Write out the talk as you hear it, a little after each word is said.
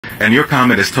And your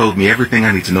comment has told me everything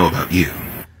I need to know about you.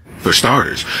 For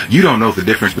starters, you don't know the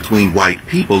difference between white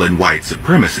people and white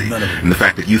supremacy, and the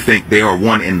fact that you think they are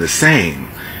one and the same.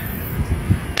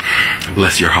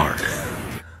 Bless your heart.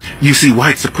 You see,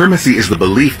 white supremacy is the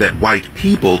belief that white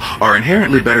people are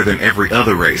inherently better than every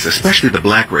other race, especially the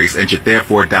black race, and should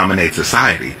therefore dominate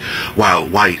society, while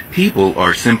white people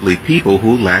are simply people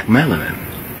who lack melanin.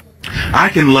 I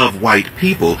can love white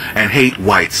people and hate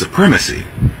white supremacy,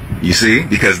 you see,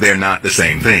 because they're not the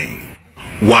same thing.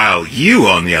 While you,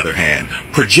 on the other hand,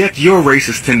 project your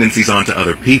racist tendencies onto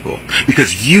other people,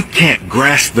 because you can't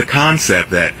grasp the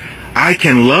concept that I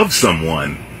can love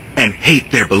someone and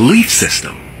hate their belief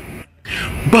system.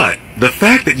 But the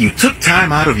fact that you took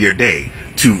time out of your day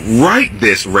to write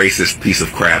this racist piece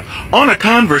of crap on a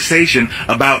conversation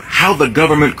about how the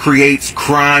government creates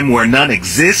crime where none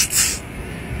exists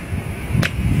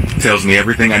tells me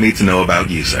everything I need to know about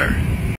you, sir.